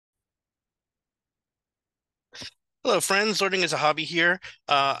Hello, friends. Learning is a hobby here.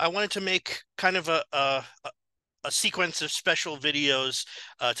 I wanted to make kind of a sequence of special videos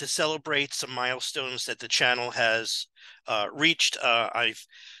to celebrate some milestones that the channel has reached. I've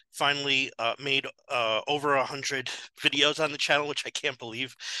finally made over 100 videos on the channel, which I can't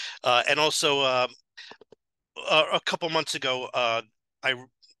believe. And also, a couple months ago, I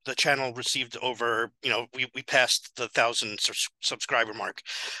the channel received over, we passed the 1,000 subscriber mark,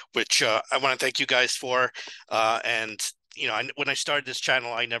 which I want to thank you guys for. And when I started this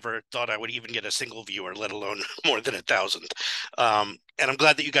channel, I never thought I would even get a single viewer, let alone more than 1,000. And I'm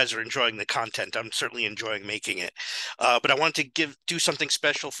glad that you guys are enjoying the content. I'm certainly enjoying making it. But I wanted to do something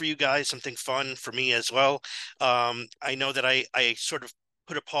special for you guys, something fun for me as well. I know that I sort of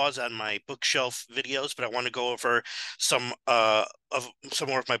put a pause on my bookshelf videos, but I want to go over some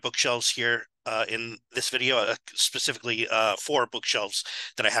more of my bookshelves here in this video, specifically 4 bookshelves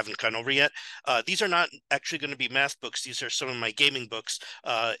that I haven't gone over yet. These are not actually going to be math books. These are some of my gaming books.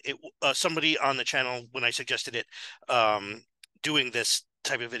 Somebody on the channel, when I suggested it, doing this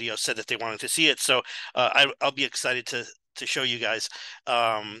type of video, said that they wanted to see it. So I'll be excited to show you guys.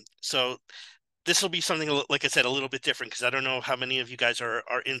 So this will be something, like I said, a little bit different because I don't know how many of you guys are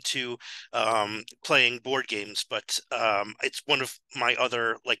into playing board games, but it's one of my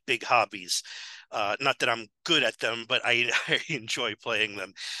other like big hobbies. Not that I'm good at them, but I, I enjoy playing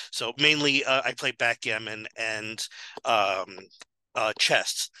them. So mainly, I play backgammon and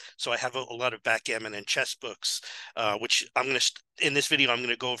chess. So I have a lot of backgammon and chess books, which in this video I'm going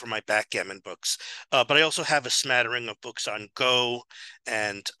to go over my backgammon books. But I also have a smattering of books on Go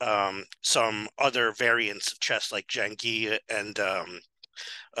and some other variants of chess like Jangi and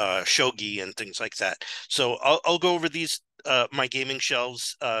shogi and things like that. So I'll go over these my gaming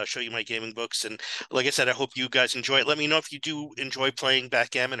shelves, show you my gaming books, and like I said, I hope you guys enjoy it. Let me know if you do enjoy playing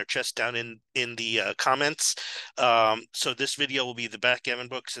backgammon or chess down in the comments. So this video will be the backgammon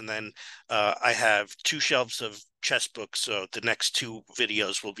books, and then I have 2 shelves of chess books. So the next 2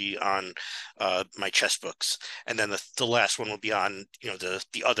 videos will be on my chess books, and then the last one will be on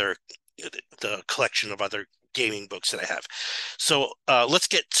the other the collection of other gaming books that I have. So let's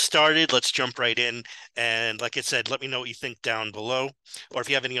get started. Let's jump right in. And like I said, let me know what you think down below, or if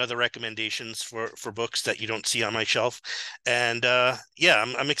you have any other recommendations for books that you don't see on my shelf. And yeah,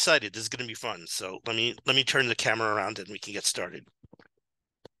 I'm excited. This is going to be fun. So let me turn the camera around and we can get started.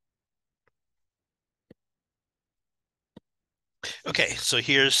 Okay, so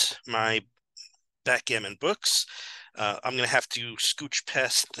here's my backgammon books. I'm going to have to scooch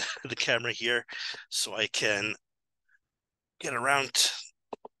past the camera here so I can get around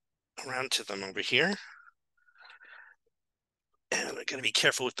to them over here. And I gotta be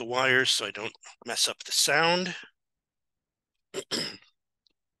careful with the wires so I don't mess up the sound.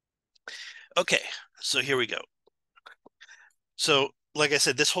 Okay, so here we go. So, like I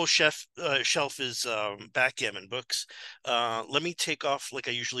said, this whole shelf is backgammon books. Let me take off, like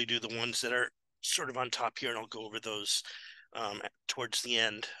I usually do, the ones that are sort of on top here, and I'll go over those towards the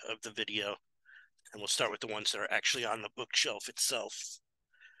end of the video. And we'll start with the ones that are actually on the bookshelf itself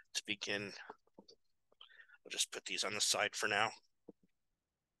to begin. I'll just put these on the side for now.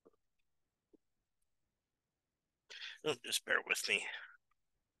 Oh, just bear with me.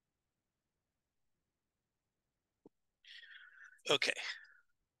 Okay,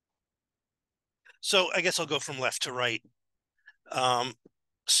 so I guess I'll go from left to right. Um,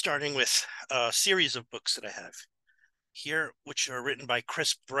 Starting with a series of books that I have here, which are written by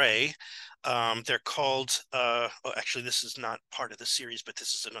Chris Bray. They're called, oh, actually, this is not part of the series, but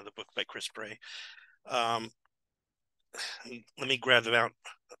this is another book by Chris Bray. Um, Let me grab them out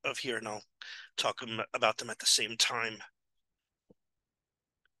of here and I'll talk about them at the same time.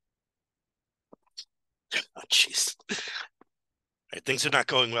 Oh, jeez. Right, things are not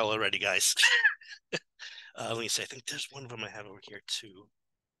going well already, guys. Let me see. I think there's one of them I have over here too.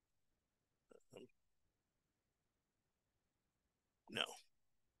 No.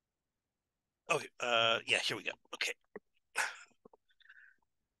 Okay. Yeah, here we go. Okay.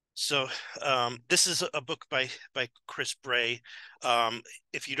 So this is a book by Chris Bray.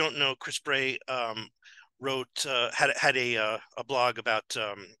 If you don't know, Chris Bray wrote had a blog about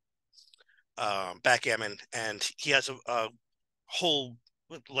backgammon, and he has a whole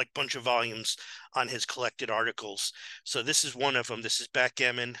like bunch of volumes on his collected articles. So this is one of them. This is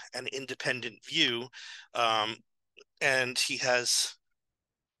Backgammon, an Independent View, um, and he has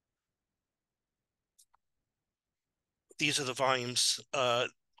these are the volumes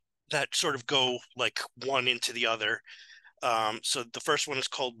that sort of go like one into the other. So the first one is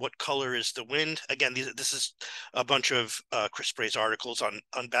called "What Color Is the Wind?" Again, this is a bunch of Chris Bray's articles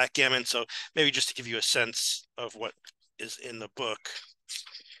on backgammon. So maybe just to give you a sense of what is in the book.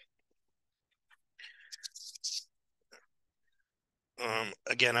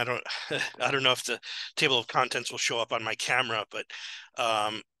 Again, I don't I don't know if the table of contents will show up on my camera, but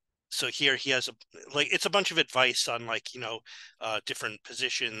so here he has it's a bunch of advice on different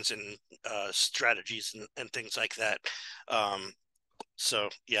positions and strategies and things like that. So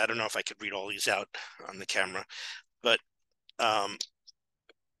yeah, I don't know if I could read all these out on the camera, but um,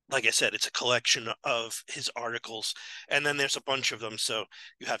 like I said, it's a collection of his articles, and then there's a bunch of them. So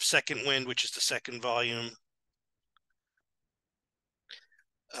you have Second Wind, which is the second volume,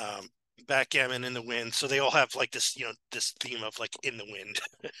 um, Backgammon in the Wind. So they all have like this, this theme of like in the wind,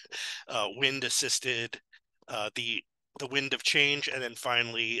 wind assisted, the wind of change, and then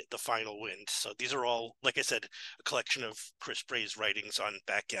finally the final wind. So these are all, like I said, a collection of Chris Bray's writings on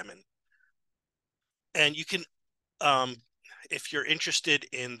backgammon. And you can, um, if you're interested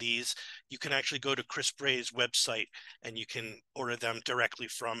in these, you can actually go to Chris Bray's website and you can order them directly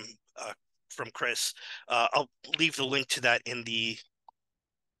from Chris. I'll leave the link to that in the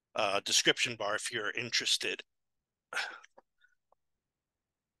description bar if you're interested.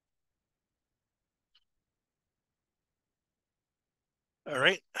 All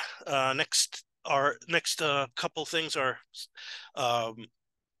right. Next couple things are um,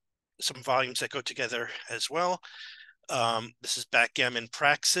 some volumes that go together as well. This is Backgammon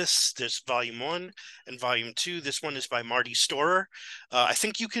Praxis. There's volume 1 and volume 2. This one is by Marty Storer. I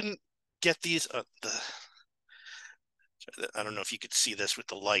think you can get these. I don't know if you could see this with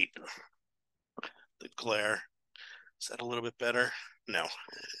the light, the glare. Is that a little bit better? No.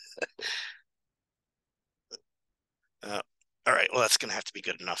 Uh, all right. Well, that's going to have to be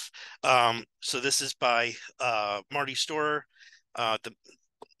good enough. So this is by Marty Storer.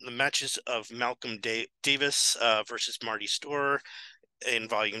 The matches of Malcolm Davis versus Marty Storer in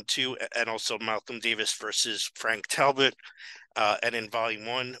volume 2, and also Malcolm Davis versus Frank Talbot, and in volume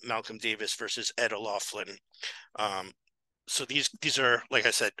 1, Malcolm Davis versus Ed O'Loughlin. So these are, like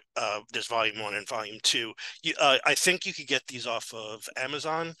I said, there's volume 1 and volume 2. I think you could get these off of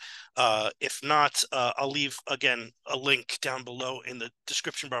Amazon. If not, I'll leave again a link down below in the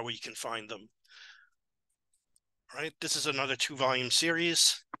description bar where you can find them. All right, this is another 2-volume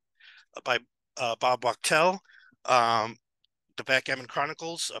series by Bob Wachtel. The Backgammon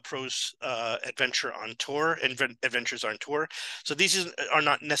Chronicles, a prose adventure on tour, adventures on tour. So these are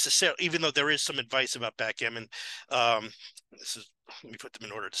not necessarily, even though there is some advice about backgammon. This is, let me put them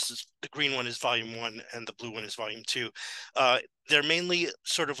in order. This is, the green one is volume 1 and the blue one is volume 2. They're mainly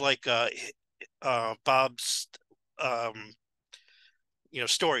sort of like Bob's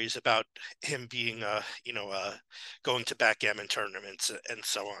stories about him being going to backgammon tournaments and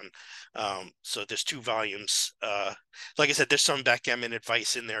so on. So there's 2 volumes. Like I said, there's some backgammon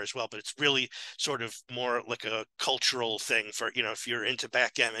advice in there as well, but it's really sort of more like a cultural thing for, if you're into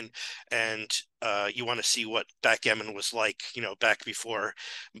backgammon and you want to see what backgammon was like, back before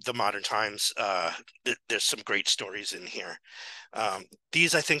the modern times. There's some great stories in here.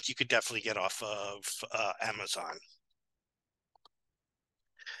 These I think you could definitely get off of Amazon.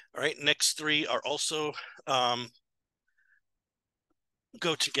 All right, next 3 are also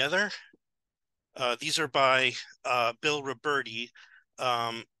go together. These are by Bill Roberti.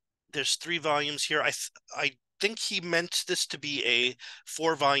 There's 3 volumes here. I think he meant this to be a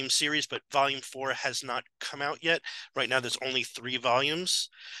 4-volume series, but volume 4 has not come out yet. Right now, there's only 3 volumes.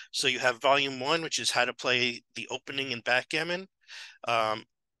 So you have volume 1, which is how to play the opening in backgammon.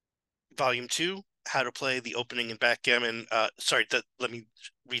 Volume 2, how to play the opening in backgammon. Let me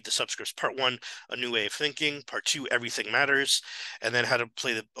read the subscripts. Part 1, A New Way of Thinking. Part 2, Everything Matters. And then how to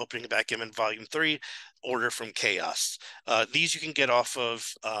play the opening in backgammon. Volume 3, Order from Chaos. These you can get off of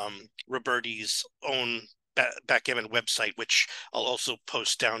Roberti's own backgammon website, which I'll also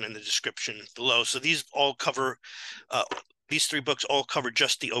post down in the description below. So these all cover these 3 books all cover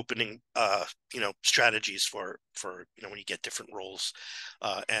just the opening strategies for when you get different roles,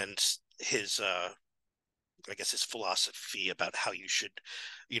 and his I guess his philosophy about how you should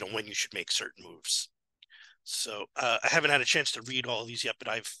when you should make certain moves. So I haven't had a chance to read all of these yet, but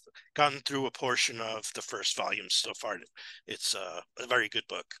I've gotten through a portion of the first volume so far. It's a very good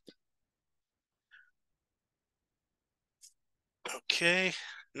book. Okay,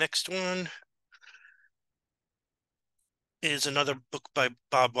 next one is another book by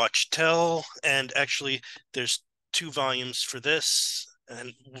Bob Wachtel, and actually there's 2 volumes for this,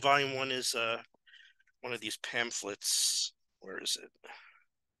 and volume 1 is one of these pamphlets. Where is it?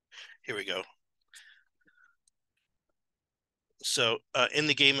 Here we go. So in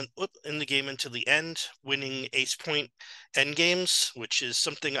the game until the end, winning ace point end games, which is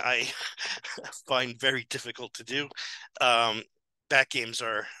something I find very difficult to do. Back games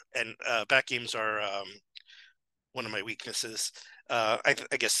are one of my weaknesses. I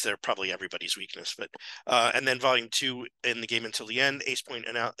guess they're probably everybody's weakness, but and then volume 2 in the game until the end, ace point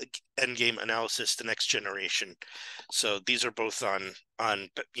end game analysis, the next generation. So these are both on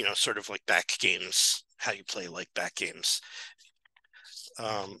sort of like back games, how you play like back games.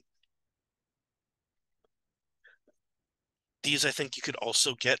 These I think you could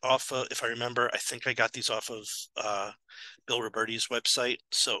also get off of, if I remember, I think I got these off of Bill Roberti's website.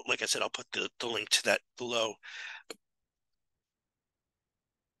 So like I said, I'll put the link to that below.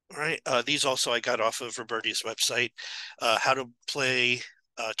 All right. These also I got off of Roberti's website. How to Play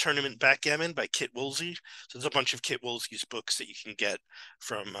Tournament Backgammon by Kit Woolsey. So there's a bunch of Kit Woolsey's books that you can get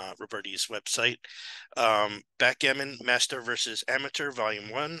from Roberti's website. Backgammon Master versus Amateur Volume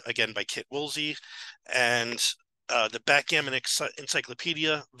 1, again by Kit Woolsey. And the Backgammon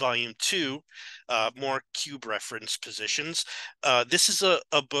Encyclopedia Volume 2, more cube reference positions. This is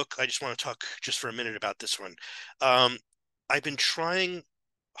a book, I just want to talk just for a minute about this one. I've been trying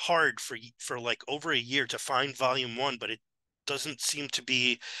hard for like over a year to find volume 1, but it doesn't seem to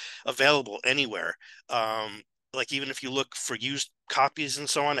be available anywhere. Like even if you look for used copies and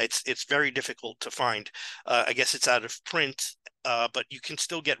so on, it's very difficult to find. I guess it's out of print, but you can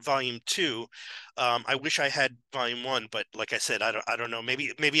still get volume 2. I wish I had volume 1, but like I said, I don't know.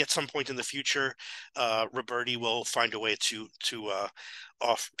 Maybe at some point in the future, Roberti will find a way to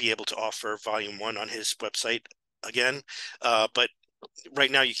be able to offer volume 1 on his website again. But right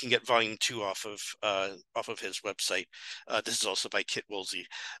now you can get volume 2 off of his website. This is also by Kit Woolsey.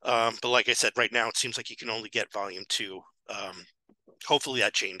 But like I said, right now it seems like you can only get volume 2. Hopefully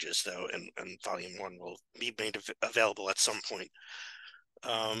that changes though, and volume 1 will be made available at some point.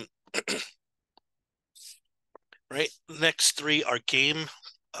 Right. Next 3 are game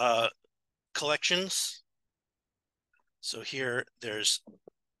collections. So here there's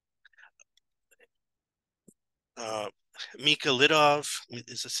Mika Lidov.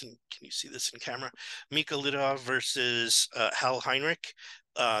 Is this can you see this in camera? Mika Lidov versus Hal Heinrich.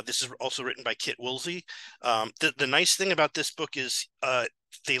 This is also written by Kit Woolsey. The nice thing about this book is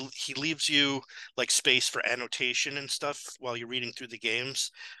he leaves you like space for annotation and stuff while you're reading through the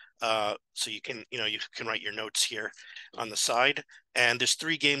games. So you can write your notes here on the side. And there's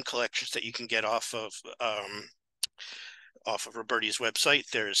 3 game collections that you can get off of Roberti's website.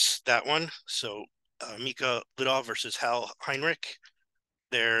 There's that one. So Mika Lidov versus Hal Heinrich.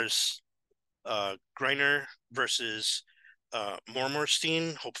 There's Greiner versus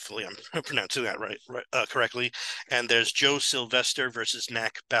Mormorstein. Hopefully, I'm pronouncing that correctly. And there's Joe Sylvester versus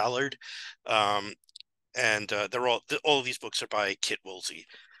Knack Ballard. And they're all of these books are by Kit Woolsey.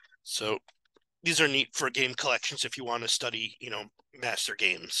 So these are neat for game collections if you want to study, master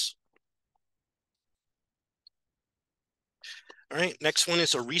games. All right, next one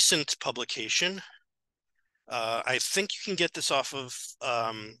is a recent publication. I think you can get this off of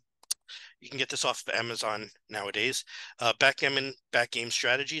Amazon nowadays. Backgammon Backgame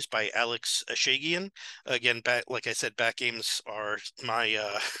Strategies by Alex Ashagian. Again, like I said, backgames are my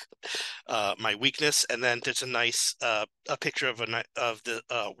my weakness. And then there's a nice a picture of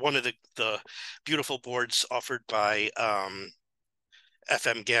one of the beautiful boards offered by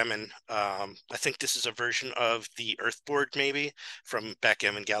FM Gammon. I think this is a version of the Earth board, maybe from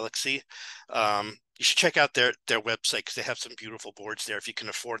Backgammon Galaxy. You should check out their website because they have some beautiful boards there if you can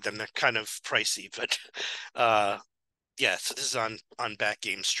afford them. They're kind of pricey, but yeah. So this is on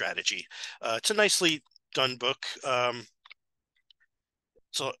Backgame Strategy. It's a nicely done book.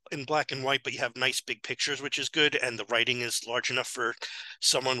 So in black and white, but you have nice big pictures, which is good, and the writing is large enough for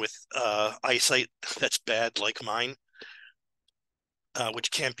someone with eyesight that's bad like mine.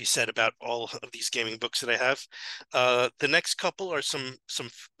 Which can't be said about all of these gaming books that I have. The next couple are some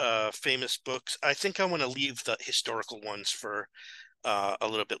famous books. I think I want to leave the historical ones for a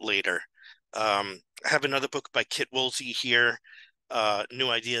little bit later. I have another book by Kit Woolsey here, New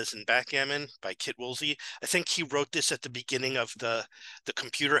Ideas in Backgammon by Kit Woolsey. I think he wrote this at the beginning of the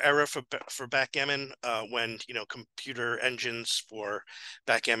computer era for Backgammon, when computer engines for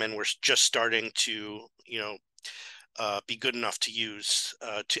Backgammon were just starting to be good enough to use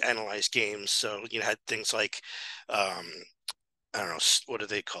to analyze games. So you had things like I don't know, what are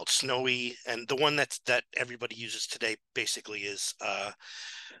they called, Snowy, and the one that everybody uses today basically is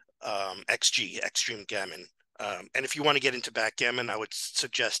XG, Extreme Gammon. And if you want to get into Backgammon, I would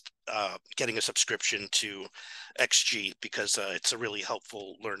suggest getting a subscription to XG because it's a really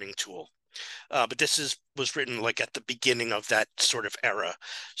helpful learning tool. But was written like at the beginning of that sort of era.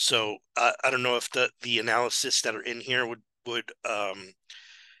 So I don't know if the analysis that are in here would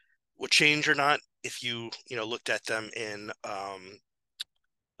change or not if you know looked at them in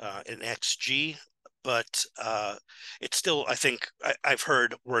XG, but it's still, I think, I've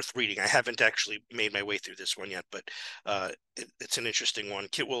heard worth reading. I haven't actually made my way through this one yet, but it's an interesting one.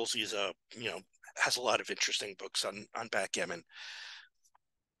 Kit Woolsey's has a lot of interesting books on backgammon.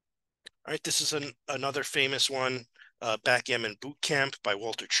 All right, this is another famous one, Backgammon Boot Camp by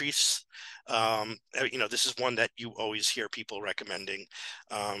Walter Treese. This is one that you always hear people recommending.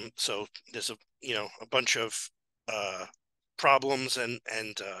 So there's a bunch of uh, problems and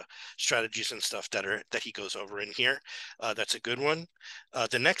strategies and stuff that he goes over in here. That's a good one.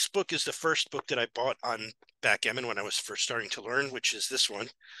 The next book is the first book that I bought on backgammon when I was first starting to learn, which is this one,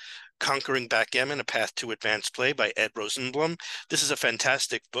 Conquering Backgammon, A Path to Advanced Play by Ed Rosenblum. This is a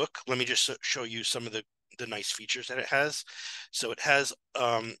fantastic book. Let me just show you some of the nice features that it has. So it has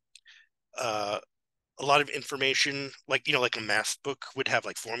a lot of information, like like a math book would have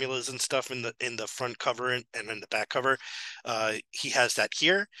like formulas and stuff in the front cover and in the back cover. He has that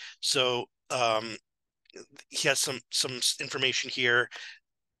here. So he has some information here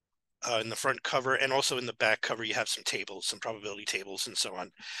in the front cover, and also in the back cover you have some tables, some probability tables and so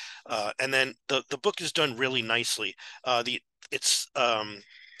on. And then the book is done really nicely. It's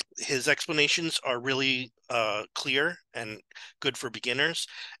his explanations are really clear and good for beginners,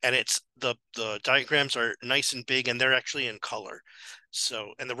 and the diagrams are nice and big, and they're actually in color.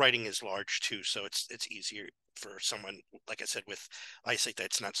 So, and the writing is large too, so it's easier for someone, like I said, with eyesight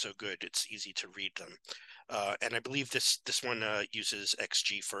that's not so good. It's easy to read them. And I believe this one uses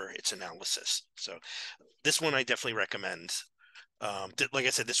XG for its analysis. So this one I definitely recommend. Like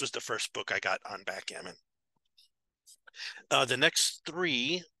I said, this was the first book I got on backgammon. The next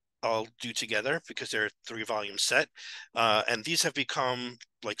three I'll do together because they're a 3-volume set, and these have become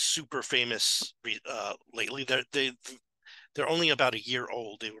like super famous lately. They're only about a year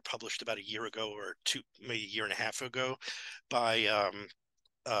old. They were published about a year ago or two, maybe a year and a half ago, by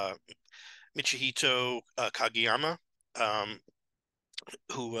uh, Michihito Kageyama, um,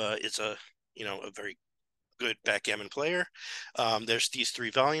 who is a very good backgammon player. There's these 3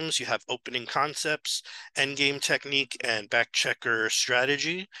 volumes. You have opening concepts, endgame technique, and backchecker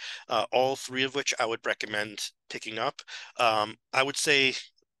strategy, all 3 of which I would recommend picking up. I would say,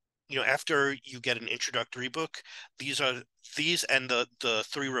 after you get an introductory book, these and the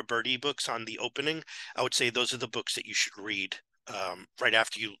 3 Roberti books on the opening, I would say those are the books that you should read right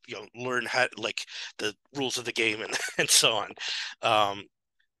after you learn how, like, the rules of the game and and so on.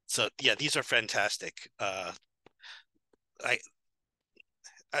 So yeah, these are fantastic. I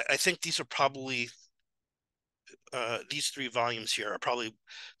I think these are probably these 3 volumes here are probably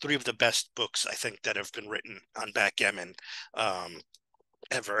 3 of the best books I think that have been written on backgammon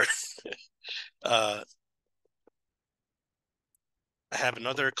ever. uh, I have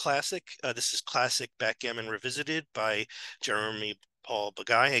another classic. This is Classic Backgammon Revisited by Jeremy Paul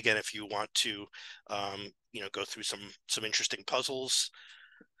Bagay. Again, if you want to go through some interesting puzzles.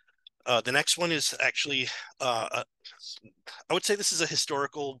 The next one is actually I would say this is a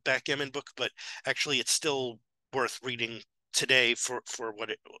historical backgammon book, but actually it's still worth reading today for what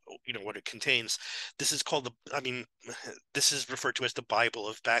it contains. This is called this is referred to as the Bible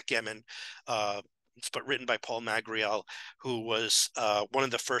of backgammon. It's but written by Paul Magriel, who was one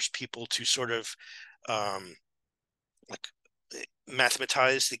of the first people to sort of um, like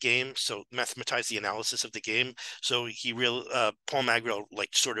mathematize the game, so mathematize the analysis of the game. So Paul Magriel like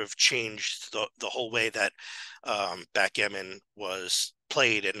sort of changed the whole way that backgammon was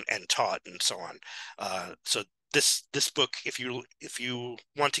played and taught and so on. So this book, if you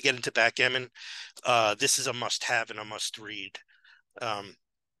want to get into backgammon, this is a must-have and a must-read. Um,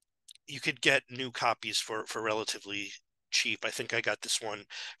 you could get new copies for relatively cheap. I think I got this one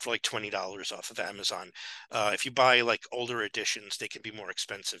for like $20 off of Amazon. If you buy like older editions, they can be more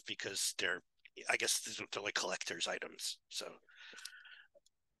expensive because I guess they're like collector's items. So,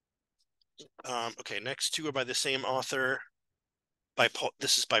 okay, next 2 are by the same author.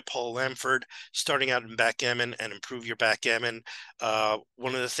 This is by Paul Lamford, Starting Out in Backgammon and Improve Your Backgammon.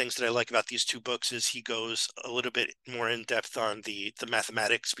 One of the things that I like about these 2 books is he goes a little bit more in depth on the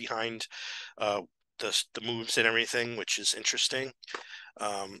mathematics behind uh, the moves and everything, which is interesting.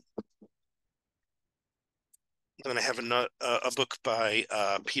 Then I have a book by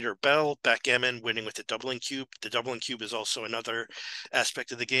Peter Bell, Backgammon, Winning with the Doubling Cube. The Doubling Cube is also another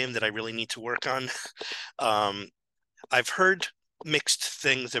aspect of the game that I really need to work on. Um, I've heard mixed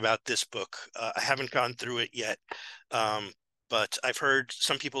things about this book. I haven't gone through it yet, but I've heard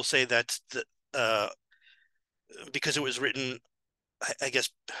some people say that because it was written, I guess,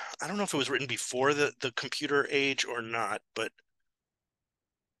 I don't know if it was written before the computer age or not, but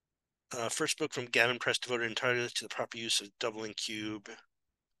first book from Gavin Press devoted entirely to the proper use of doubling cube.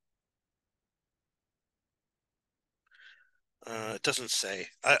 It doesn't say.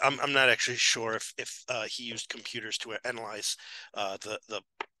 I'm not actually sure if he used computers to analyze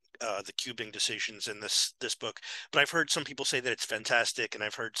the cubing decisions in this book, but I've heard some people say that it's fantastic, and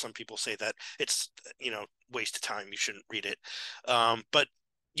I've heard some people say that it's waste of time. You shouldn't read it, but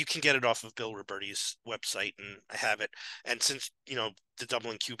you can get it off of Bill Roberti's website, and I have it. And since the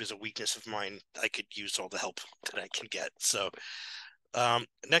doubling cube is a weakness of mine, I could use all the help that I can get. So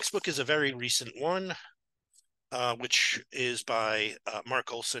next book is a very recent one, which is by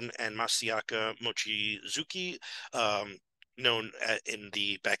Mark Olson and Masayaka Mochizuki, known in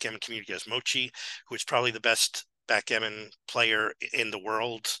the backgammon community as Mochi, who is probably the best backgammon player in the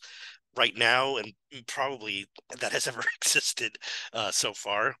world right now, and probably that has ever existed so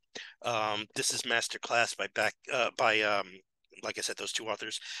far. This is Masterclass by like I said, those two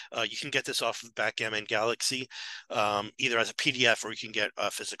authors. You can get this off of Backgammon Galaxy, either as a PDF or you can get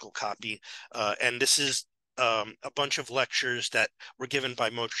a physical copy. And this is a bunch of lectures that were given by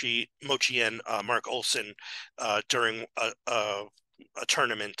Mochi and Mark Olson during a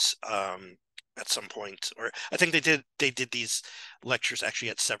tournament at some point, or I think they did these lectures actually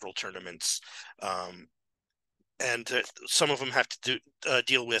at several tournaments, and some of them have to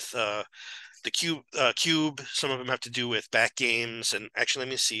deal with the cube. Some of them have to do with back games, and actually,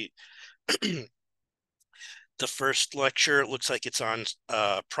 let me see. The first lecture looks like it's on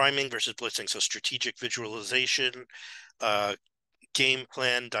priming versus blitzing, so strategic visualization, game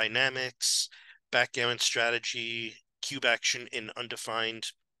plan dynamics, backgammon strategy, cube action in undefined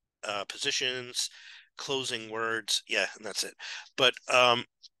positions, closing words. Yeah, and that's it. But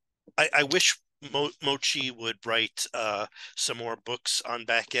I wish Mochi would write some more books on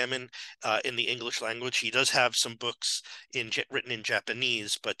backgammon in the English language. He does have some books written in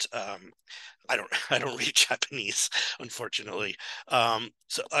Japanese, but I don't I don't read Japanese, unfortunately.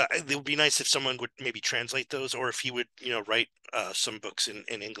 So it would be nice if someone would maybe translate those, or if he would write some books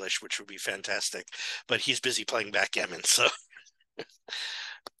in English, which would be fantastic. But he's busy playing backgammon, so.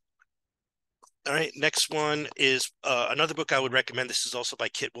 All right, next one is another book I would recommend. This is also by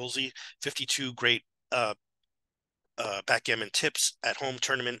Kit Woolsey, 52 Great uh, Backgammon Tips at Home,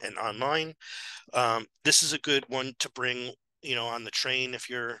 Tournament, and Online. This is a good one to bring, on the train if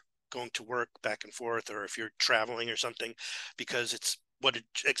you're going to work back and forth, or if you're traveling or something, because it's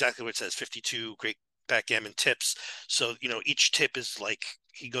exactly what it says, 52 great backgammon tips. So, each tip is like,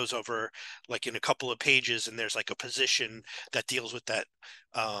 he goes over like in a couple of pages, and there's like a position that deals with that,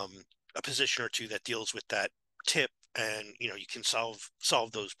 a position or two that deals with that tip, and you can solve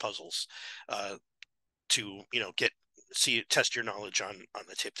those puzzles to get test your knowledge on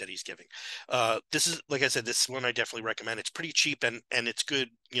the tip that he's giving. This is, like I said, this one I definitely recommend. It's pretty cheap, and it's good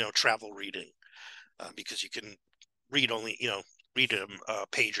travel reading, because you can read only read a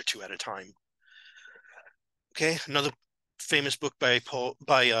page or two at a time. Okay, another famous book by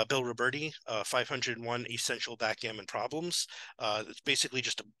Bill Roberti, 501 Essential Backgammon Problems. It's basically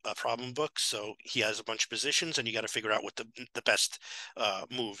just a problem book. So he has a bunch of positions, and you got to figure out what the best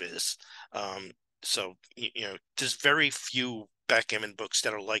move is. So there's very few backgammon books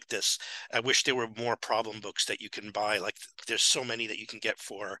that are like this. I wish there were more problem books that you can buy. Like, there's so many that you can get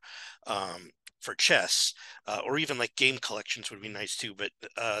for chess, or even like game collections would be nice too. But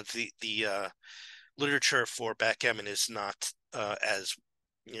the literature for backgammon is not as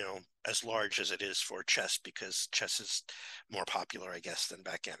large as it is for chess, because chess is more popular, I guess, than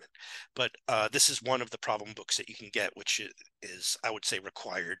backgammon. But this is one of the problem books that you can get, which is, I would say,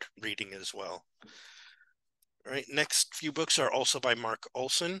 required reading as well. All right, next few books are also by Mark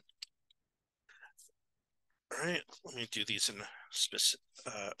Olson. All right, let me do these in specific.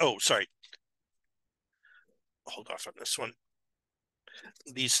 Oh, sorry. Hold off on this one.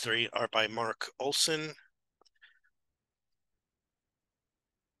 These three are by Mark Olson.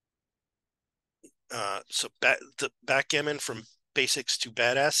 So the Backgammon from Basics to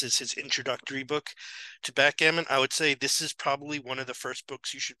Badass is his introductory book to backgammon. I would say this is probably one of the first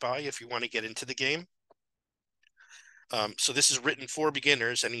books you should buy if you want to get into the game. So this is written for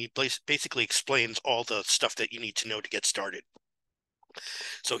beginners, and he basically explains all the stuff that you need to know to get started.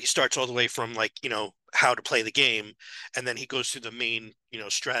 So he starts all the way from, like, how to play the game, and then he goes through the main,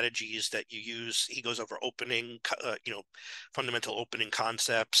 strategies that you use. He goes over fundamental opening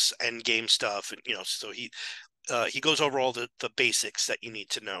concepts and game stuff. And, so he goes over all the basics that you need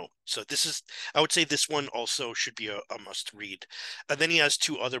to know. So this is, I would say this one also should be a must read. And then he has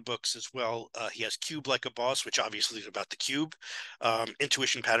two other books as well. He has Cube Like a Boss, which obviously is about the cube,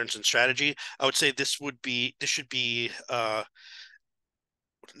 intuition, patterns, and strategy. I would say this should be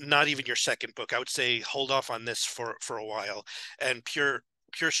not even your second book. I would say hold off on this for a while. And pure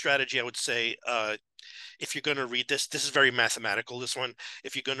strategy, I would say if you're going to read this is very mathematical, this one.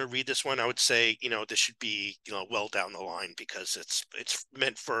 If you're going to read this one, I would say, this should be, well down the line, because it's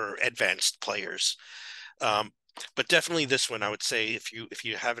meant for advanced players. Um, but definitely this one, I would say, if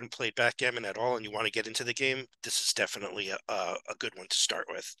you haven't played backgammon at all and you want to get into the game, this is definitely a good one to start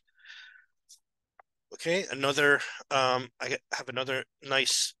with. Okay, I have another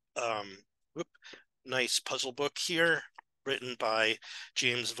whoop, nice puzzle book here, written by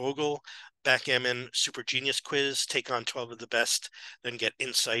James Vogel. Backgammon Super Genius Quiz. Take on 12 of the best, then get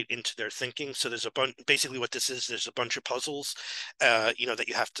insight into their thinking. So there's a bunch. Basically, what this is, there's a bunch of puzzles, that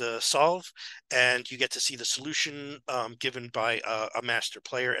you have to solve, and you get to see the solution given by a master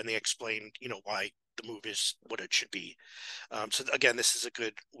player, and they explain, why the move is what it should be. So again, this is a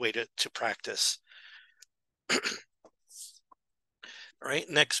good way to practice. All right,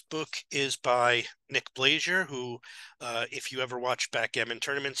 next book is by Nick Blazier, who, if you ever watch backgammon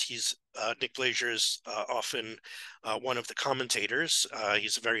tournaments, Nick Blazier is often one of the commentators.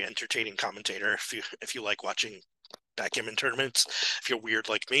 He's a very entertaining commentator if you like watching backgammon tournaments, if you're weird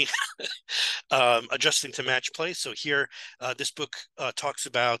like me. Adjusting to match play. So here, this book talks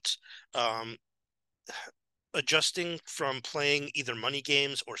about um, adjusting from playing either money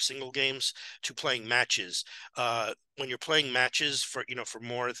games or single games to playing matches. When you're playing matches for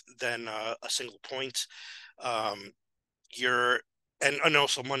more than a single point, um, you're and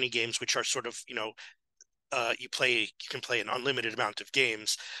also money games, which are sort of, you can play an unlimited amount of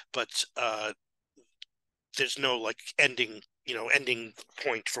games, but there's no like ending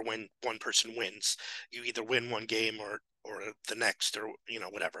point for when one person wins. You either win one game or the next, or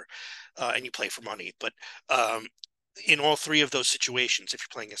whatever, and you play for money. But in all three of those situations, if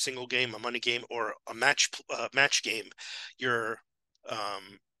you're playing a single game, a money game, or a match game, your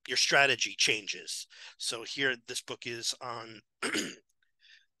your strategy changes. So here, this book is on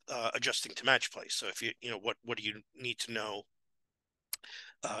adjusting to match play. So if what do you need to know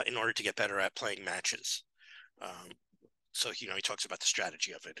in order to get better at playing matches? Um, so he talks about the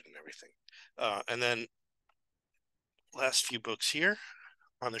strategy of it and everything. And then last few books here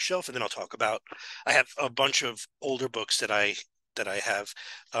on the shelf, and then I'll talk about. I have a bunch of older books that I have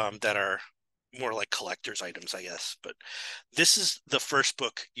that are more like collector's items, I guess. But this is the first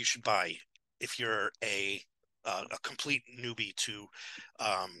book you should buy if you're a complete newbie to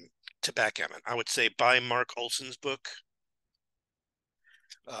backgammon. I would say buy Mark Olson's book,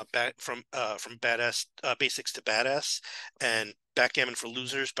 from Badass Basics to Badass, and Backgammon for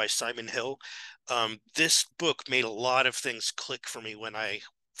Losers by Simon Hill. This book made a lot of things click for me when I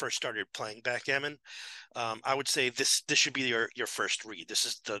first started playing backgammon. I would say this should be your first read. This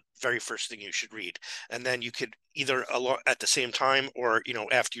is the very first thing you should read, and then you could either at the same time, or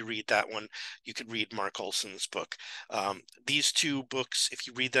after you read that one, you could read Mark Olson's book. These two books, if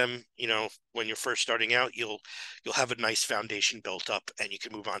you read them, when you're first starting out, you'll have a nice foundation built up, and you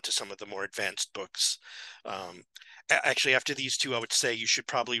can move on to some of the more advanced books. Actually, after these two, I would say you should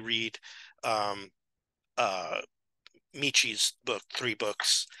probably read um, uh, Michi's book, three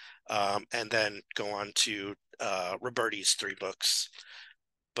books, and then go on to Roberti's three books.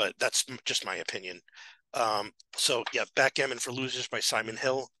 But that's just my opinion. So yeah, Backgammon for Losers by Simon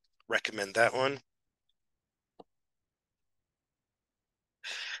Hill. Recommend that one.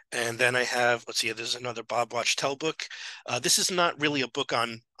 And then I have, let's see, there's another Bob Tell book. This is not really a book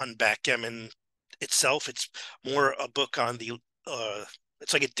on backgammon itself. It's more a book on uh,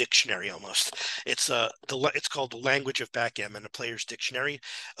 it's like a dictionary almost. It's called The Language of Backgammon, a Player's Dictionary.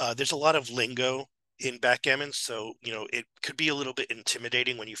 There's a lot of lingo in backgammon, so it could be a little bit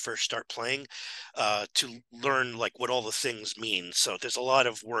intimidating when you first start playing, to learn like what all the things mean. So there's a lot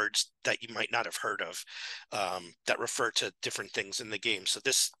of words that you might not have heard of, that refer to different things in the game. So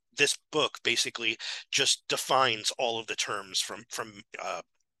this book basically just defines all of the terms from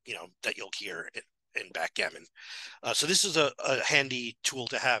that you'll hear in backgammon. So this is a handy tool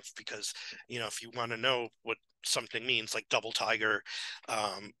to have, because if you want to know what something means, like double tiger,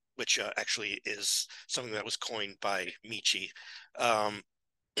 which actually is something that was coined by Michi, um,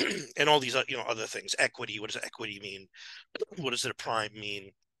 and all these other things. Equity. What does equity mean? What does a prime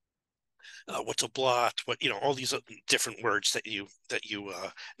mean? What's a blot, what, all these different words that you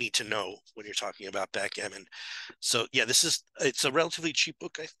need to know when you're talking about backgammon. So yeah, it's a relatively cheap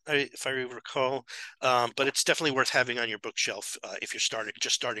book, if I recall, but it's definitely worth having on your bookshelf if you're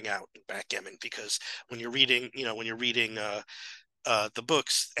starting out in backgammon, because when you're reading the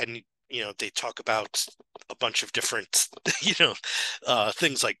books, and they talk about a bunch of different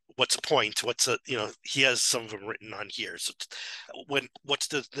things like what's a point, he has some of them written on here. So what's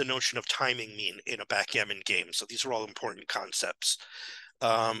the notion of timing mean in a backgammon game? So these are all important concepts.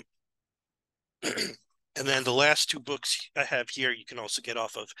 um and then the last two books I have here, you can also get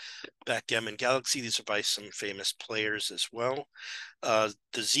off of Backgammon Galaxy. These are by some famous players as well. The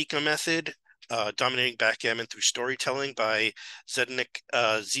Zika Method, Dominating Backgammon Through Storytelling by Zdeněk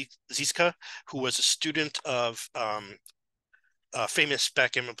Zizka, who was a student of a famous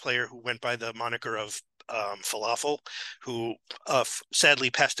backgammon player who went by the moniker of Falafel, who sadly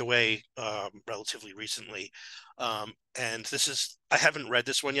passed away relatively recently. And I haven't read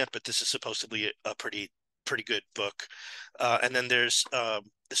this one yet, but this is supposed to be a pretty good book. And then there's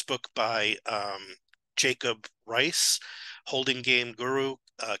this book by Jacob Rice, Holding Game Guru,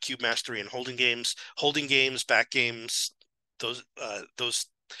 Cube Mastery and Holding games, back games. Those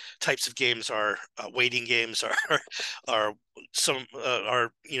types of games are waiting games are some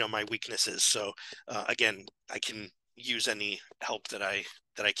are my weaknesses. So again, I can use any help that I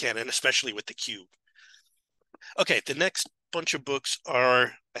can, and especially with the cube. Okay, the next bunch of books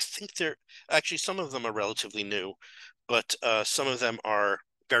are, I think they're actually, some of them are relatively new, but some of them are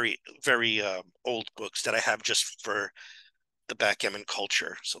very, very old books that I have just for the backgammon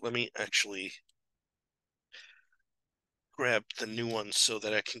culture. So let me actually grab the new ones so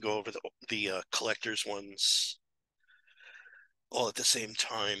that I can go over the collector's ones all at the same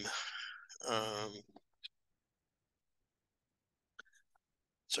time. Um,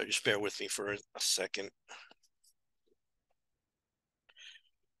 so just bear with me for a second.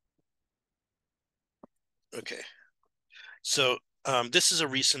 Okay. So this is a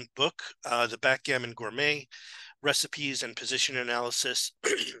recent book, The Backgammon Gourmet, Recipes and Position Analysis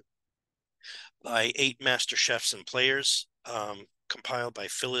by 8 master chefs and players, compiled by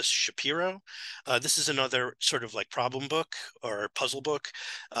Phyllis Shapiro. This is another sort of like problem book or puzzle book.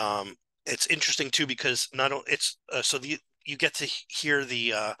 It's interesting too because not only it's so you get to hear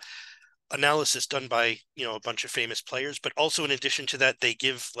the analysis done by a bunch of famous players, but also in addition to that, they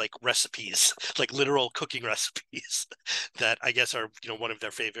give like recipes, like literal cooking recipes that I guess are one of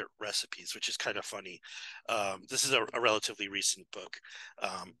their favorite recipes, which is kind of funny. This is a relatively recent book.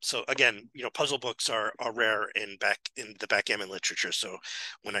 So again, puzzle books are rare in the backgammon literature, so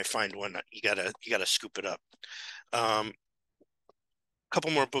when I find one, you gotta scoop it up. A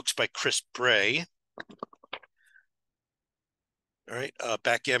couple more books by Chris Bray. All right,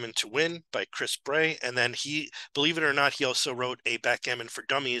 Backgammon to Win by Chris Bray. And then believe it or not, he also wrote a Backgammon for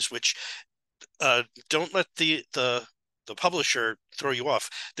Dummies, which don't let the publisher throw you off.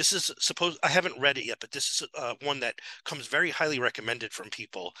 This is I haven't read it yet, but this is one that comes very highly recommended from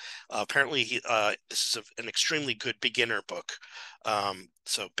people. Apparently, this is an extremely good beginner book.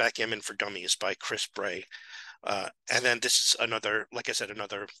 So Backgammon for Dummies by Chris Bray. And then this is another, like I said,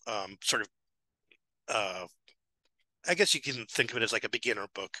 another sort of I guess you can think of it as like a beginner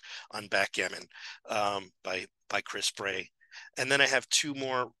book on backgammon, by Chris Bray. And then I have two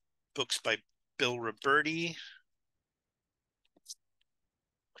more books by Bill Roberti.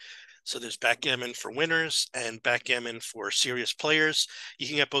 So there's Backgammon for Winners and Backgammon for Serious Players. You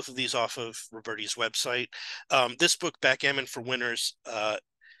can get both of these off of Roberti's website. This book, Backgammon for Winners,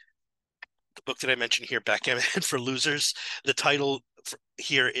 the book that I mentioned here, Backgammon for Losers, the title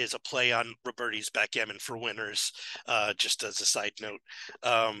here is a play on Roberti's Backgammon for Winners, just as a side note.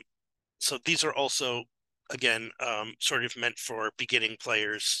 So these are also, again, sort of meant for beginning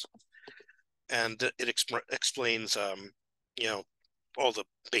players, and it explains, all the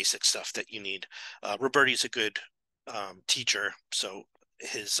basic stuff that you need. Roberti's a good teacher, so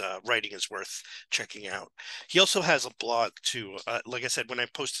his writing is worth checking out. He also has a blog too. Like I said, when I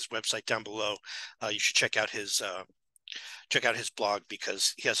post his website down below, you should check out his blog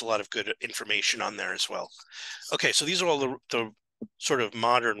because he has a lot of good information on there as well. Okay, so these are all the sort of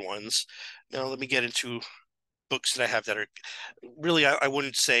modern ones. Now let me get into books that I have that are really, I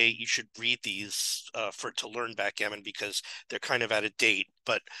wouldn't say you should read these to learn backgammon because they're kind of out of date,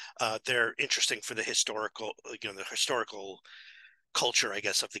 but they're interesting for the historical culture, I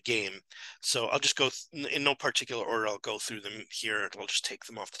guess, of the game. So I'll just go in no particular order. I'll go through them here. I'll just take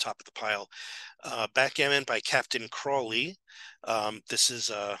them off the top of the pile. Backgammon by Captain Crawley. This is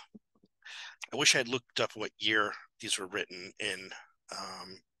I wish I had looked up what year these were written in.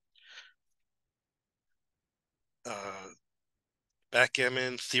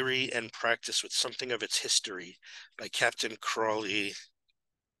 Backgammon, Theory and Practice with Something of Its History by Captain Crawley.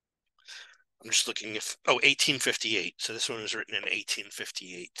 I'm just looking if, 1858. So this one was written in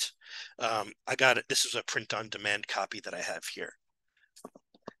 1858. I got it. This is a print on demand copy that I have here.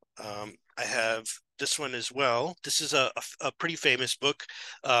 I have this one as well. This is a pretty famous book,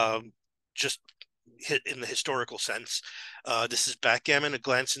 just hit in the historical sense. This is Backgammon, a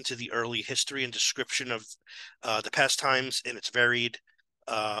glance into the early history and description of the pastimes in its varied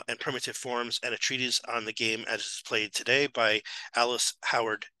and primitive forms, and a treatise on the game as it's played today by Alice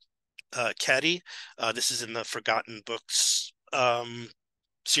Howard Caddy. This is in the Forgotten Books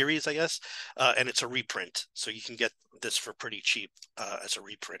series, I guess, and it's a reprint, so you can get this for pretty cheap as a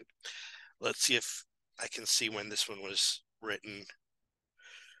reprint. Let's see if I can see when this one was written.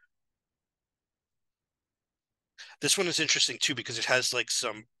 This one is interesting too because it has like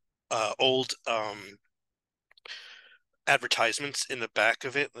some old advertisements in the back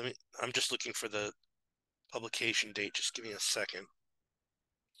of it. I'm just looking for the publication date. Just give me a second.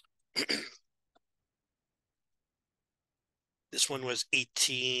 This one was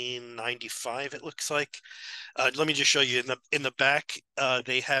 1895, it looks like. Let me just show you in the back.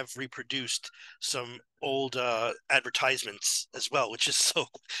 They have reproduced some old advertisements as well, which is so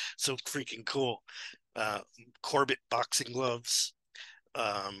freaking cool. Corbett boxing gloves,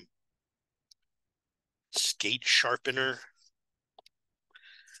 skate sharpener,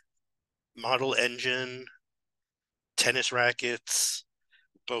 model engine, tennis rackets,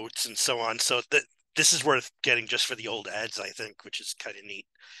 boats, and so on. So this is worth getting just for the old ads, I think, which is kind of neat.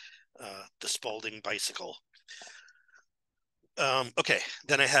 The Spalding bicycle. Okay,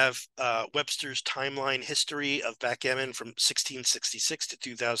 then I have Webster's Timeline History of Backgammon from 1666 to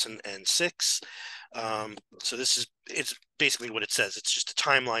 2006. So it's basically what it says. It's just a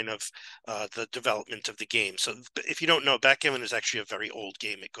timeline of the development of the game. So if you don't know, Backgammon is actually a very old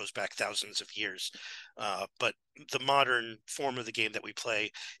game. It goes back thousands of years. But the modern form of the game that we play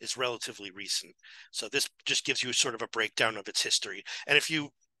is relatively recent. So this just gives you sort of a breakdown of its history. And if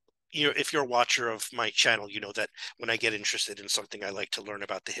you're a watcher of my channel, you know that when I get interested in something, I like to learn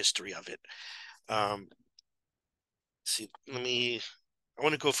about the history of it. See, I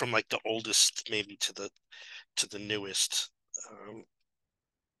want to go from like the oldest maybe to the newest.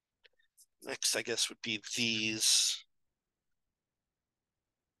 Next, I guess, would be these.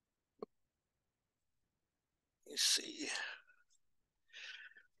 Let me see.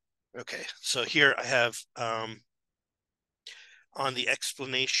 Okay, so here I have on the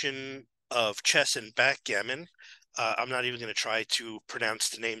explanation of chess and backgammon. I'm not even going to try to pronounce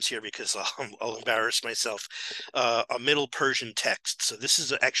the names here because I'll embarrass myself. A Middle Persian text. So this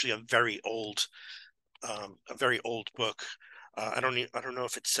is actually a very old book. I don't know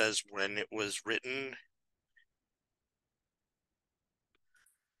if it says when it was written.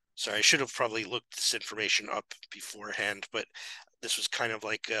 Sorry, I should have probably looked this information up beforehand, but this was kind of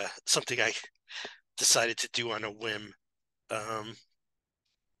like something I decided to do on a whim. Um,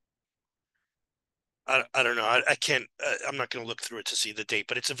 I don't know. I can't. I'm not going to look through it to see the date,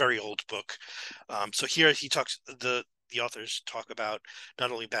 but it's a very old book. So here he talks. The authors talk about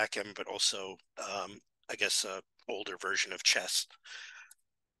not only backgammon but also, I guess, a older version of chess.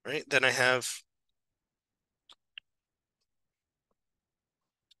 Right. Then I have.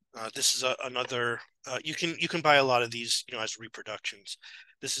 This is another. You can buy a lot of these, as reproductions.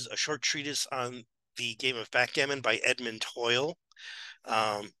 This is a short treatise on the game of backgammon by Edmund Hoyle.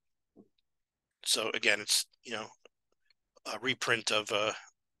 So again, it's a reprint of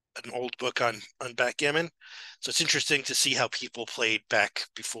an old book on backgammon. So it's interesting to see how people played back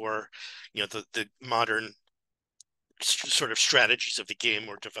before, the modern sort of strategies of the game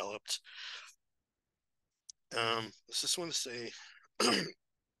were developed. Does this one say? Let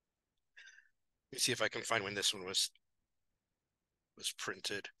me see if I can find when this one was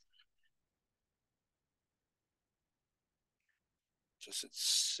printed. Does it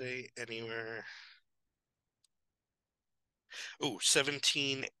say anywhere? Oh,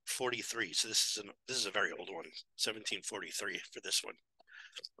 1743. So this is a very old one. 1743 for this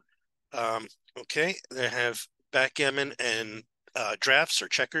one. Okay, they have backgammon and drafts or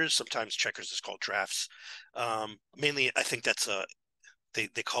checkers. Sometimes checkers is called drafts. Mainly, I think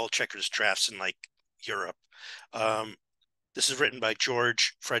they call checkers drafts in like Europe. This is written by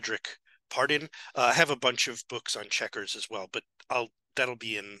George Frederick Pardon. I have a bunch of books on checkers as well, but that'll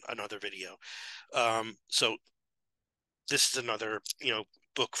be in another video. So this is another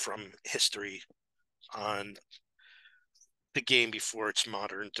book from history on the game before its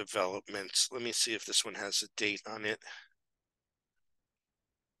modern development. Let me see if this one has a date on it.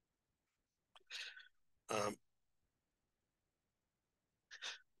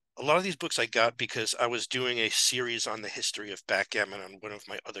 A lot of these books I got because I was doing a series on the history of backgammon on one of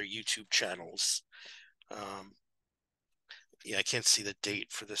my other YouTube channels. Um, yeah, I can't see the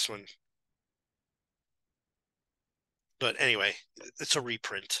date for this one. But anyway, it's a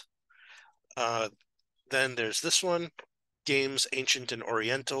reprint. Uh, then there's this one, Games Ancient and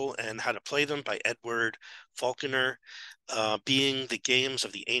Oriental and How to Play Them by Edward Falconer. Being the games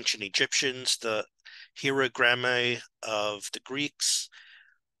of the ancient Egyptians, the hierogrammae of the Greeks,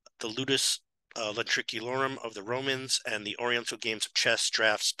 the ludus latricularum of the Romans, and the Oriental games of chess,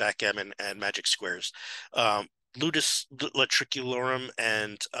 drafts, backgammon, and magic squares. Ludus latricularum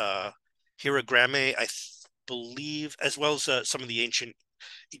and hierogrammae, I believe, as well as some of the ancient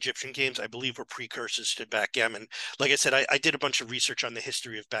Egyptian games, I believe, were precursors to backgammon. Like I said, I did a bunch of research on the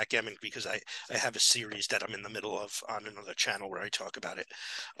history of backgammon because I have a series that I'm in the middle of on another channel where I talk about it.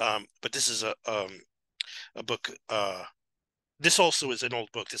 But this is a book. This also is an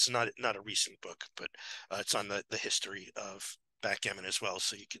old book. This is not a recent book, but it's on the history of backgammon as well.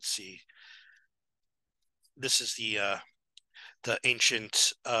 So you can see this is the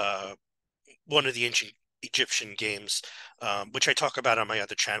ancient one of the ancient Egyptian games, which I talk about on my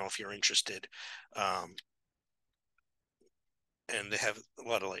other channel if you're interested. Um, and they have a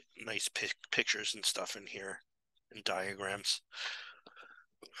lot of like nice pictures and stuff in here and diagrams.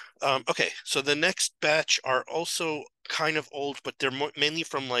 Okay, so the next batch are also kind of old, but they're mainly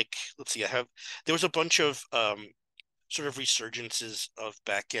from like, let's see, there was a bunch of sort of resurgences of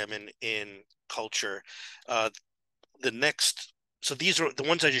backgammon in culture. The next, so these are the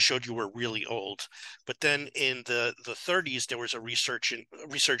ones I just showed you were really old, but then in the 30s there was a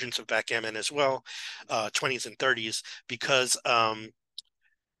resurgence of backgammon as well, 20s and 30s, because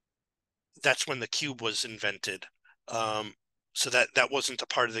that's when the cube was invented. Um, so that wasn't a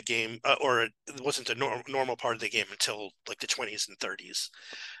part of the game, or it wasn't a normal part of the game until like the 20s and 30s.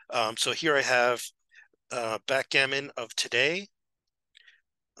 So here I have backgammon of today.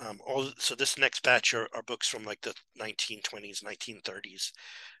 So this next batch are books from like the 1920s, 1930s.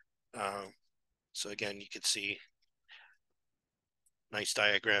 So again, you can see nice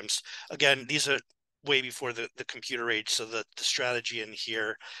diagrams. Again, these are way before the computer age, so the strategy in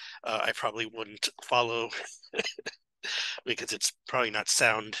here I probably wouldn't follow because it's probably not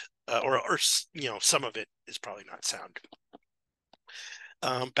sound, or some of it is probably not sound.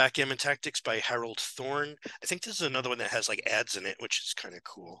 Backgammon Tactics by Harold Thorne. I think this is another one that has like ads in it, which is kind of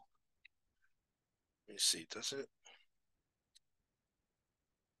cool. Let me see, does it?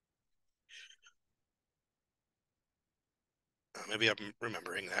 Maybe I'm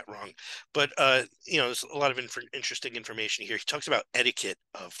remembering that wrong, but there's a lot of interesting information here. He talks about etiquette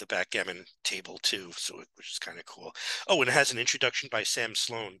of the backgammon table too, which is kind of cool. Oh, and it has an introduction by Sam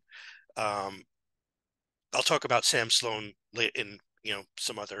Sloan. Um, I'll talk about Sam Sloan in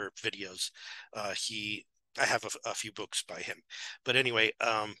some other videos. I have a few books by him, but anyway,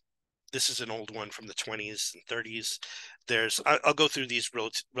 this is an old one from the 20s and 30s. I'll go through these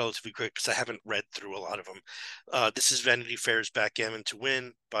relatively quick because I haven't read through a lot of them. This is Vanity Fair's Backgammon to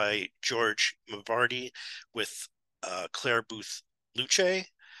Win by George Mavardi with Claire Booth Luce.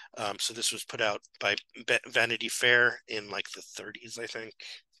 So this was put out by Vanity Fair in like the 30s, I think.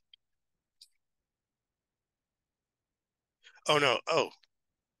 Oh no,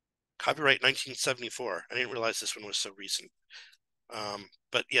 copyright 1974. I didn't realize this one was so recent.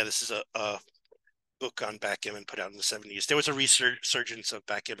 But yeah, this is a book on backgammon put out in the 70s. There was a resurgence of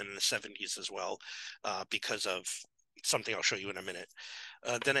backgammon in the 70s as well, because of something I'll show you in a minute.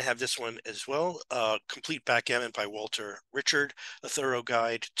 Then I have this one as well, Complete Backgammon by Walter Richard, a thorough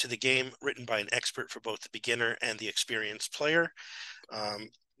guide to the game written by an expert for both the beginner and the experienced player.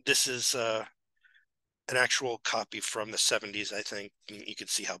 This is an actual copy from the 70s, I think. You can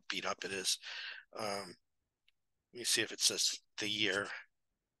see how beat up it is. Let me see if it says the year.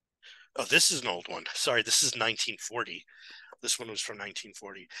 Oh, this is an old one. Sorry, this is 1940. This one was from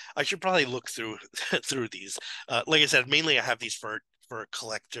 1940. I should probably look through through these. Like I said, mainly I have these for a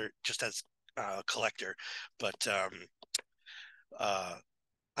collector, just as a collector. But uh,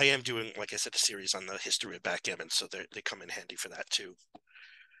 I am doing, like I said, a series on the history of backgammon, so they come in handy for that too.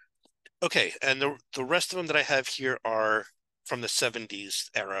 Okay, and the rest of them that I have here are from the 70s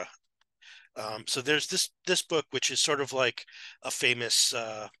era. So there's this book, which is sort of like a famous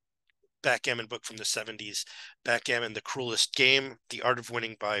backgammon book from the 70s, Backgammon, The Cruelest Game, The Art of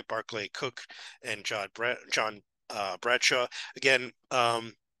Winning by Barclay Cook and John Bradshaw. Again,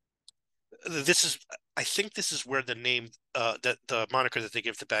 this is, I think this is where the name, that the moniker that they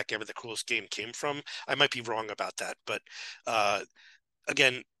give to Backgammon, The Cruelest Game, came from. I might be wrong about that, but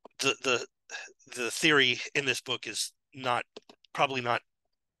again, the theory in this book is probably not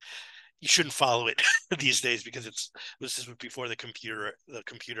you shouldn't follow it these days because this is before the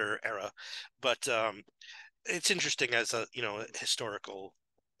computer era. But it's interesting as a historical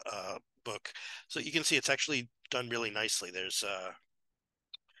uh, book. So you can see it's actually done really nicely. There's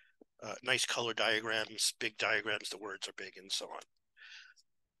nice color diagrams, big diagrams. The words are big and so on.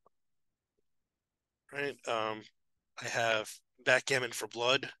 Right. I have Backgammon for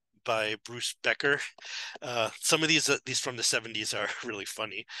Blood by Bruce Becker. Some of these from the 70s are really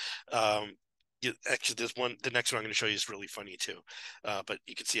funny. Actually, there's one. The next one I'm going to show you is really funny too. But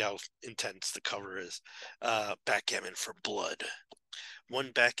you can see how intense the cover is. Backgammon for Blood.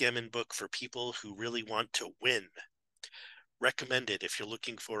 One backgammon book for people who really want to win. Recommended if you're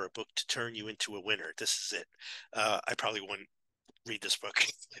looking for a book to turn you into a winner. This is it. I probably wouldn't read this book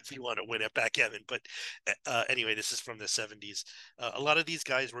if you want to win at backgammon. But anyway, this is from the 70s. A lot of these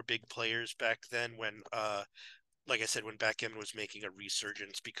guys were big players back then when, like I said, when backgammon was making a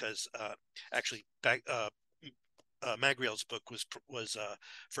resurgence because actually Magriel's book was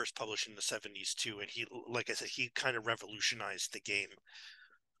first published in the 70s too, and he, like I said, he kind of revolutionized the game.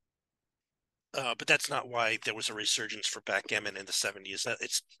 But that's not why there was a resurgence for backgammon in the 70s.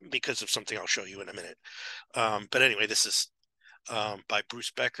 It's because of something I'll show you in a minute. But anyway, this is by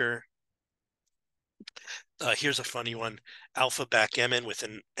Bruce Becker. Here's a funny one. Alpha Backgammon with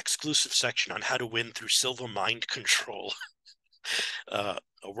an exclusive section on how to win through Silva mind control. A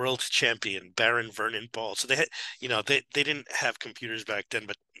world champion, Baron Vernon Ball. So they had, they didn't have computers back then,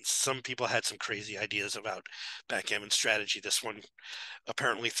 but some people had some crazy ideas about backgammon strategy. This one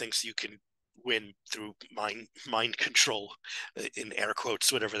apparently thinks you can win through mind control, in air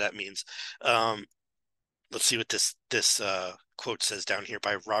quotes, whatever that means. Let's see what this quote says down here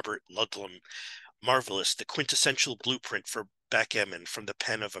by Robert Ludlum. Marvelous, the quintessential blueprint for backgammon from the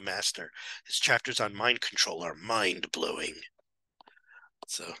pen of a master. His chapters on mind control are mind-blowing.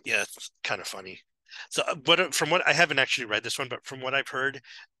 So yeah, it's kind of funny. So from what I haven't actually read this one, but from what I've heard,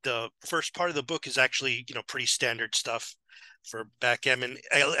 the first part of the book is actually pretty standard stuff for backgammon,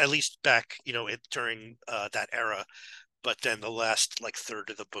 at least back during that era. But then the last like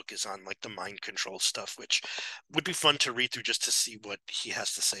third of the book is on like the mind control stuff, which would be fun to read through just to see what he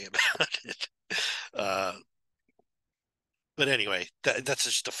has to say about it. Uh, but anyway, that's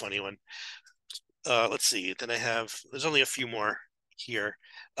just a funny one. Let's see. Then there's only a few more here.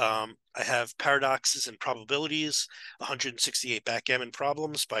 I have Paradoxes and Probabilities, 168 Backgammon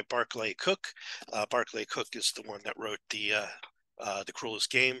Problems by Barclay Cook. Barclay Cook is the one that wrote the Cruelest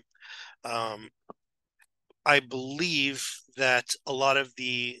Game. I believe that a lot of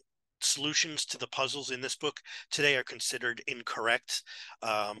the solutions to the puzzles in this book today are considered incorrect,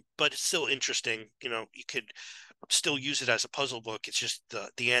 but it's still interesting. You could still use it as a puzzle book. It's just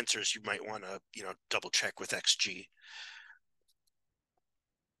the answers you might want to double check with XG.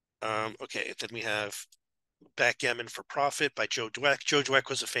 Okay, then we have Backgammon for Profit by Joe Dweck. Joe Dweck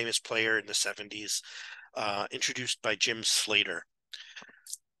was a famous player in the 70s, introduced by Jim Slater.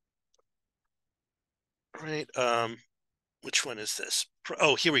 All right. Which one is this?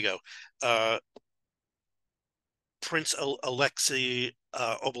 Oh, here we go. Prince Alexei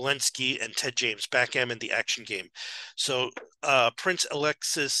Obolensky and Ted James, Backgammon, the action game. So Prince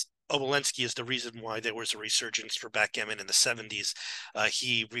Alexis Obolensky is the reason why there was a resurgence for backgammon in the 70s.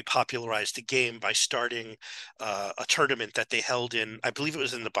 He repopularized the game by starting a tournament that they held in, I believe it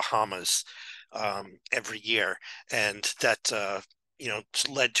was in the Bahamas, every year. And that,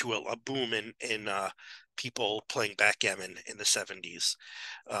 led to a boom in people playing backgammon in the 70s.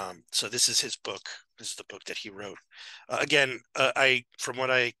 So this is his book. This is the book that he wrote. Again, from what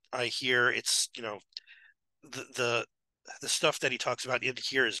I hear, it's the the stuff that he talks about in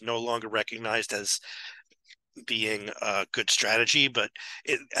here is no longer recognized as being a good strategy, but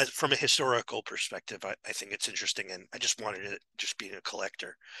from a historical perspective, I think it's interesting, and I just wanted it just being a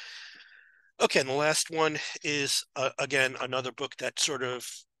collector. Okay, and the last one is again another book that sort of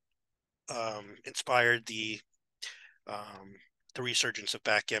inspired um, the resurgence of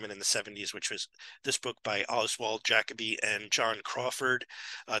backgammon in the 70s, which was this book by Oswald Jacoby and John Crawford.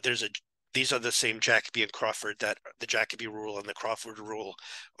 These are the same Jacoby and Crawford that the Jacoby rule and the Crawford rule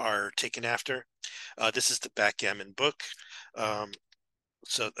are taken after. This is the backgammon book.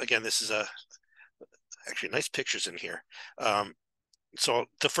 So again, this is actually nice pictures in here. So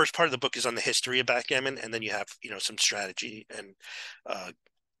the first part of the book is on the history of backgammon, and then you have some strategy and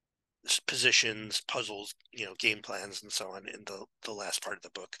positions, puzzles, game plans, and so on in the last part of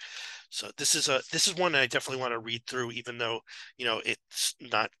the book. So this is one I definitely want to read through, even though it's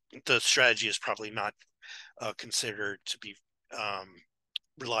not, the strategy is probably not considered to be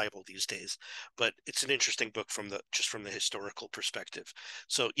reliable these days, but it's an interesting book from the historical perspective.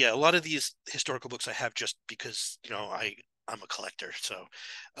 So yeah, a lot of these historical books I have just because I'm a collector. So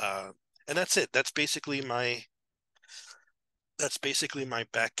and that's it. That's basically my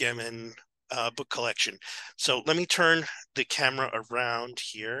backgammon book collection. So let me turn the camera around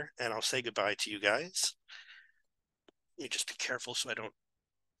here and I'll say goodbye to you guys. Let me just be careful so I don't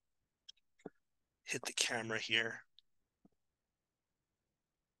hit the camera here.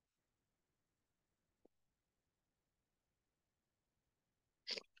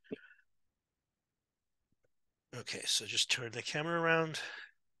 Okay, so just turn the camera around.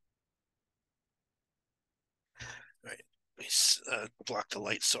 All right. Block the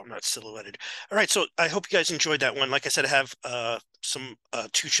light so I'm not silhouetted. All right, so I hope you guys enjoyed that one. Like I said, I have some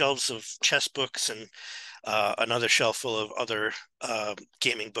two shelves of chess books and another shelf full of other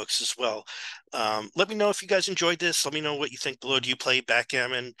gaming books as well. Let me know if you guys enjoyed this. Let me know what you think below. Do you play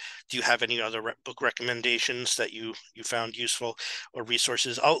backgammon? Do you have any other book recommendations that you found useful or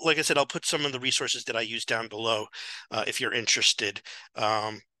resources? Like I said, I'll put some of the resources that I use down below if you're interested.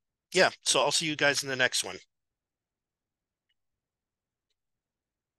 Yeah, so I'll see you guys in the next one.